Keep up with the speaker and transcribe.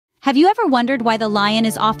Have you ever wondered why the lion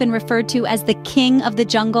is often referred to as the king of the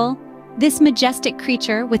jungle? This majestic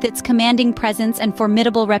creature, with its commanding presence and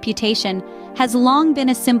formidable reputation, has long been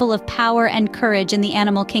a symbol of power and courage in the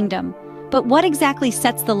animal kingdom. But what exactly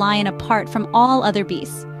sets the lion apart from all other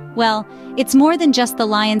beasts? Well, it's more than just the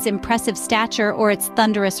lion's impressive stature or its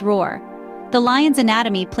thunderous roar. The lion's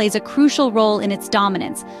anatomy plays a crucial role in its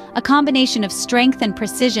dominance, a combination of strength and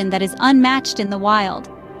precision that is unmatched in the wild.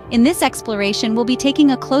 In this exploration, we'll be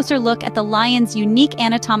taking a closer look at the lion's unique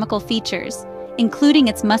anatomical features, including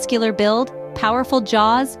its muscular build, powerful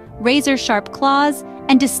jaws, razor-sharp claws,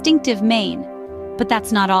 and distinctive mane. But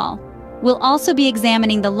that's not all. We'll also be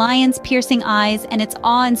examining the lion's piercing eyes and its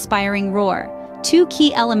awe-inspiring roar, two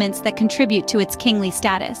key elements that contribute to its kingly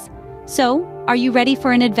status. So, are you ready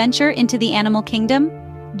for an adventure into the animal kingdom?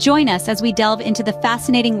 Join us as we delve into the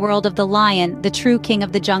fascinating world of the lion, the true king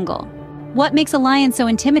of the jungle. What makes a lion so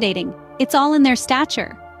intimidating? It's all in their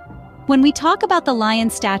stature. When we talk about the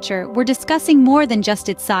lion's stature, we're discussing more than just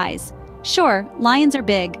its size. Sure, lions are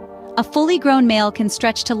big. A fully grown male can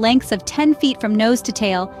stretch to lengths of 10 feet from nose to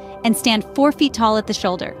tail and stand 4 feet tall at the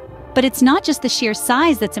shoulder. But it's not just the sheer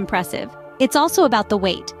size that's impressive. It's also about the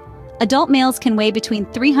weight. Adult males can weigh between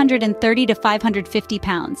 330 to 550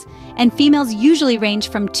 pounds, and females usually range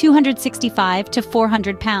from 265 to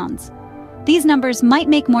 400 pounds. These numbers might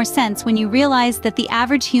make more sense when you realize that the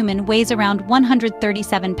average human weighs around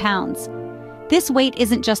 137 pounds. This weight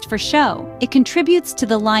isn't just for show, it contributes to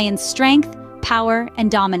the lion's strength, power, and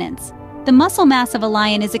dominance. The muscle mass of a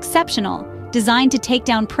lion is exceptional, designed to take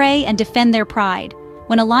down prey and defend their pride.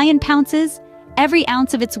 When a lion pounces, every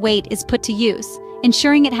ounce of its weight is put to use,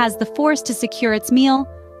 ensuring it has the force to secure its meal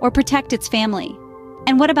or protect its family.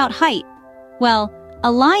 And what about height? Well,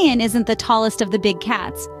 a lion isn't the tallest of the big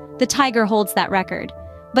cats. The tiger holds that record,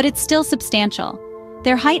 but it's still substantial.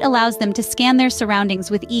 Their height allows them to scan their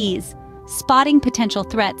surroundings with ease, spotting potential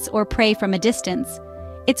threats or prey from a distance.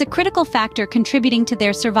 It's a critical factor contributing to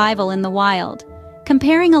their survival in the wild.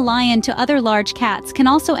 Comparing a lion to other large cats can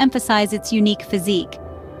also emphasize its unique physique.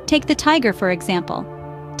 Take the tiger, for example.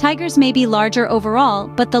 Tigers may be larger overall,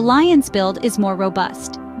 but the lion's build is more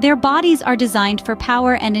robust. Their bodies are designed for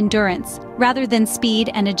power and endurance, rather than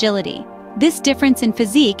speed and agility. This difference in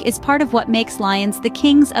physique is part of what makes lions the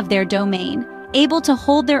kings of their domain, able to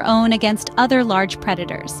hold their own against other large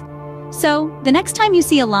predators. So, the next time you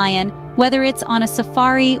see a lion, whether it's on a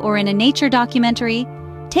safari or in a nature documentary,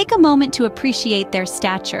 take a moment to appreciate their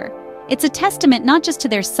stature. It's a testament not just to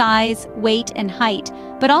their size, weight, and height,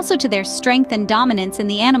 but also to their strength and dominance in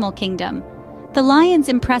the animal kingdom. The lion's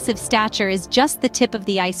impressive stature is just the tip of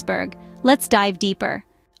the iceberg. Let's dive deeper.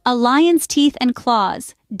 A lion's teeth and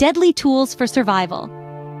claws, deadly tools for survival.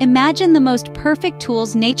 Imagine the most perfect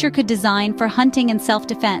tools nature could design for hunting and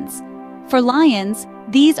self-defense. For lions,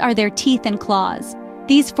 these are their teeth and claws.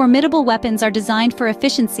 These formidable weapons are designed for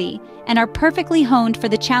efficiency and are perfectly honed for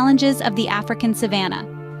the challenges of the African savanna.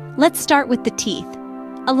 Let's start with the teeth.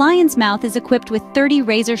 A lion's mouth is equipped with 30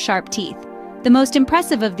 razor-sharp teeth. The most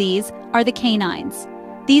impressive of these are the canines.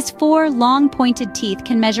 These 4 long pointed teeth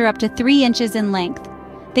can measure up to 3 inches in length.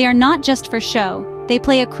 They are not just for show, they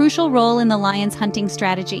play a crucial role in the lion's hunting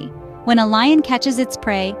strategy. When a lion catches its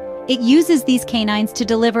prey, it uses these canines to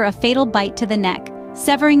deliver a fatal bite to the neck,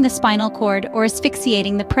 severing the spinal cord or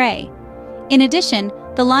asphyxiating the prey. In addition,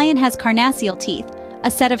 the lion has carnassial teeth, a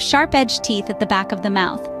set of sharp-edged teeth at the back of the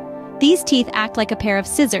mouth. These teeth act like a pair of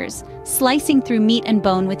scissors, slicing through meat and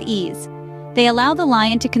bone with ease. They allow the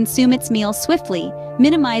lion to consume its meal swiftly,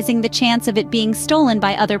 minimizing the chance of it being stolen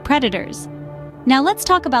by other predators. Now let's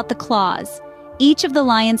talk about the claws. Each of the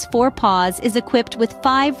lion's 4 paws is equipped with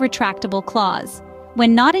 5 retractable claws.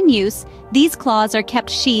 When not in use, these claws are kept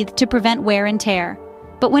sheathed to prevent wear and tear.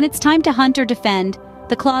 But when it's time to hunt or defend,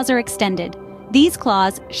 the claws are extended. These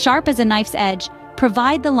claws, sharp as a knife's edge,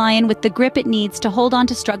 provide the lion with the grip it needs to hold on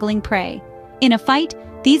to struggling prey. In a fight,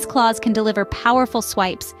 these claws can deliver powerful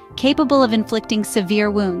swipes, capable of inflicting severe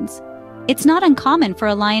wounds. It's not uncommon for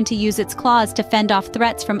a lion to use its claws to fend off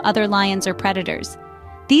threats from other lions or predators.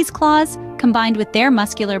 These claws, combined with their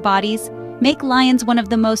muscular bodies, make lions one of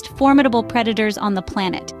the most formidable predators on the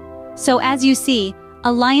planet. So as you see,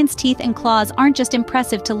 a lion's teeth and claws aren't just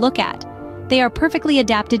impressive to look at. They are perfectly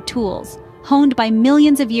adapted tools, honed by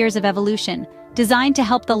millions of years of evolution, designed to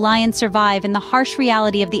help the lion survive in the harsh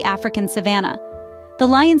reality of the African savanna. The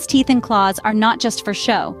lion's teeth and claws are not just for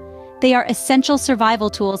show. They are essential survival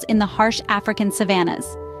tools in the harsh African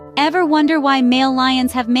savannas. Ever wonder why male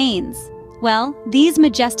lions have manes? Well, these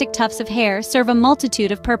majestic tufts of hair serve a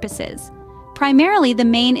multitude of purposes. Primarily, the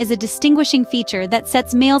mane is a distinguishing feature that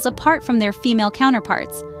sets males apart from their female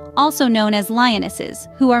counterparts, also known as lionesses,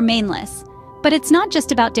 who are maneless. But it's not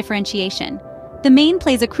just about differentiation. The mane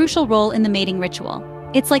plays a crucial role in the mating ritual.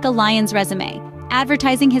 It's like a lion's resume,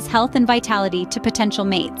 advertising his health and vitality to potential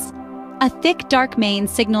mates. A thick, dark mane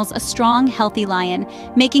signals a strong, healthy lion,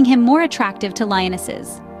 making him more attractive to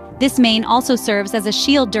lionesses. This mane also serves as a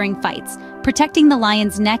shield during fights, protecting the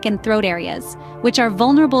lion's neck and throat areas, which are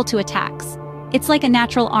vulnerable to attacks. It's like a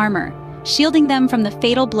natural armor, shielding them from the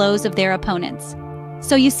fatal blows of their opponents.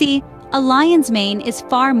 So you see, a lion's mane is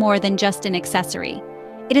far more than just an accessory.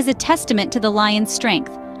 It is a testament to the lion's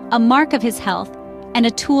strength, a mark of his health, and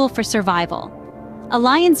a tool for survival. A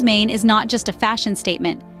lion's mane is not just a fashion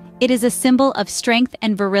statement, it is a symbol of strength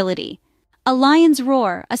and virility. A lion's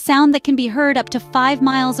roar, a sound that can be heard up to 5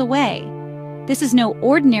 miles away. This is no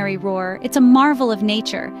ordinary roar, it's a marvel of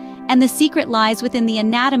nature, and the secret lies within the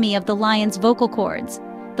anatomy of the lion's vocal cords.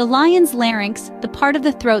 The lion's larynx, the part of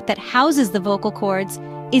the throat that houses the vocal cords,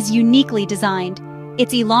 is uniquely designed.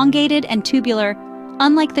 It's elongated and tubular,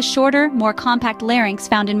 unlike the shorter, more compact larynx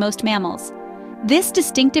found in most mammals. This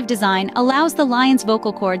distinctive design allows the lion's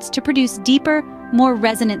vocal cords to produce deeper, more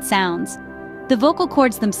resonant sounds. The vocal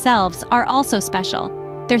cords themselves are also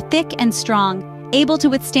special. They're thick and strong, able to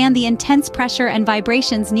withstand the intense pressure and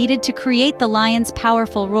vibrations needed to create the lion's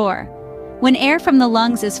powerful roar. When air from the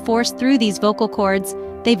lungs is forced through these vocal cords,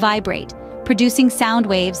 they vibrate, producing sound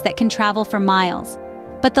waves that can travel for miles.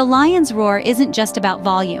 But the lion's roar isn't just about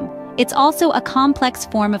volume. It's also a complex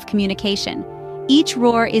form of communication. Each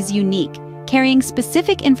roar is unique, carrying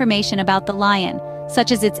specific information about the lion,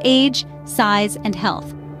 such as its age, size, and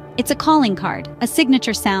health. It's a calling card, a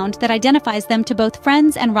signature sound that identifies them to both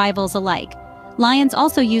friends and rivals alike. Lions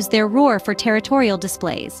also use their roar for territorial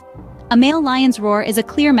displays. A male lion's roar is a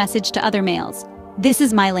clear message to other males. This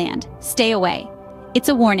is my land, stay away. It's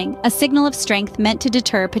a warning, a signal of strength meant to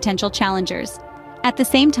deter potential challengers. At the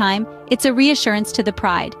same time, it's a reassurance to the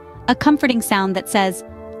pride, a comforting sound that says,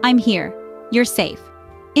 I'm here, you're safe.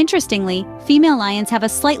 Interestingly, female lions have a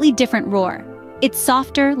slightly different roar. It's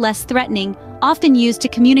softer, less threatening, often used to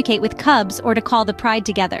communicate with cubs or to call the pride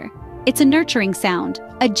together. It's a nurturing sound,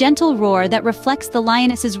 a gentle roar that reflects the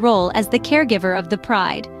lioness's role as the caregiver of the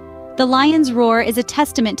pride. The lion's roar is a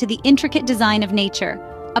testament to the intricate design of nature,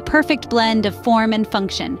 a perfect blend of form and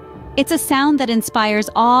function. It's a sound that inspires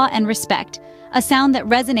awe and respect, a sound that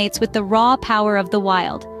resonates with the raw power of the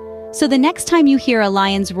wild. So the next time you hear a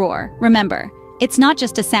lion's roar, remember, it's not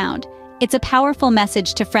just a sound, it's a powerful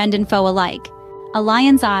message to friend and foe alike. A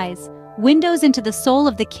lion's eyes, windows into the soul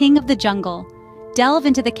of the king of the jungle. Delve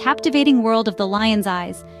into the captivating world of the lion's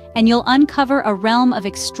eyes, and you'll uncover a realm of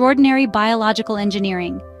extraordinary biological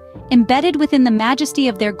engineering. Embedded within the majesty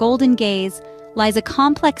of their golden gaze lies a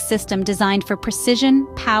complex system designed for precision,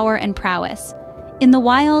 power, and prowess. In the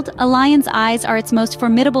wild, a lion's eyes are its most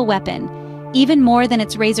formidable weapon, even more than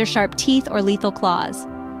its razor-sharp teeth or lethal claws.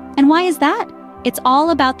 And why is that? It's all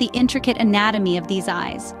about the intricate anatomy of these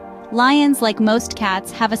eyes. Lions, like most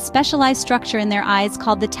cats, have a specialized structure in their eyes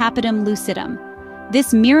called the tapetum lucidum.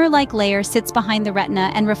 This mirror-like layer sits behind the retina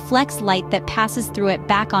and reflects light that passes through it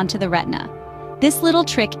back onto the retina. This little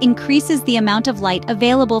trick increases the amount of light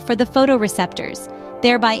available for the photoreceptors,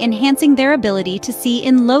 thereby enhancing their ability to see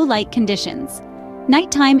in low-light conditions.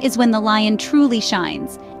 Nighttime is when the lion truly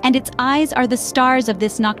shines, and its eyes are the stars of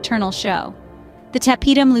this nocturnal show. The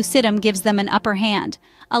tapetum lucidum gives them an upper hand,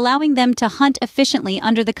 allowing them to hunt efficiently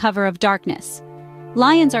under the cover of darkness.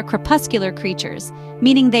 Lions are crepuscular creatures,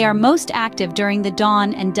 meaning they are most active during the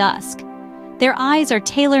dawn and dusk. Their eyes are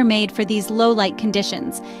tailor-made for these low-light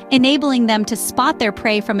conditions, enabling them to spot their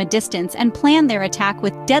prey from a distance and plan their attack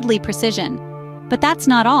with deadly precision. But that's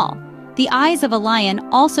not all. The eyes of a lion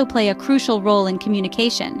also play a crucial role in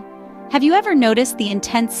communication. Have you ever noticed the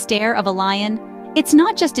intense stare of a lion? It's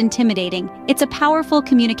not just intimidating, it's a powerful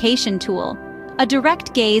communication tool. A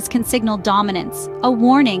direct gaze can signal dominance, a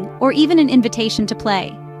warning, or even an invitation to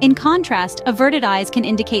play. In contrast, averted eyes can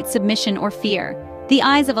indicate submission or fear. The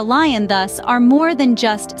eyes of a lion, thus, are more than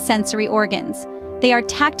just sensory organs. They are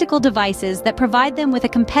tactical devices that provide them with a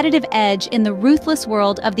competitive edge in the ruthless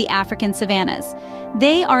world of the African savannas.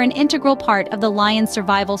 They are an integral part of the lion's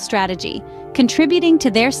survival strategy, contributing to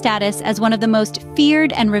their status as one of the most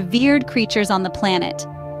feared and revered creatures on the planet.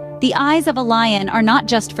 The eyes of a lion are not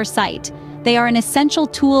just for sight. They are an essential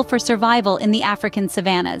tool for survival in the African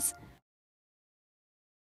savannas.